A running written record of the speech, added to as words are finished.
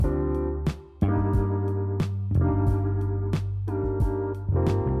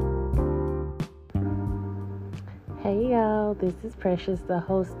y'all. This is Precious, the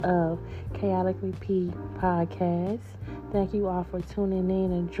host of Chaotically P Podcast. Thank you all for tuning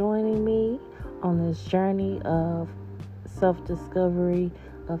in and joining me on this journey of self-discovery,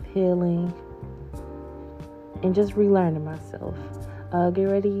 of healing, and just relearning myself. Get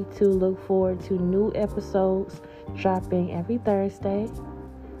ready to look forward to new episodes dropping every Thursday.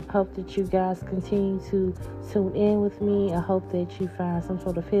 I hope that you guys continue to tune in with me. I hope that you find some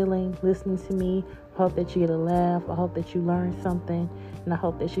sort of healing listening to me. I hope that you get a laugh. I hope that you learn something. And I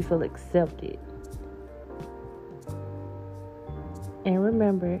hope that you feel accepted. And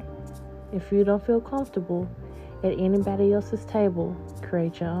remember, if you don't feel comfortable at anybody else's table,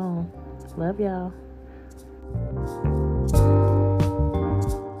 create your own. Love y'all.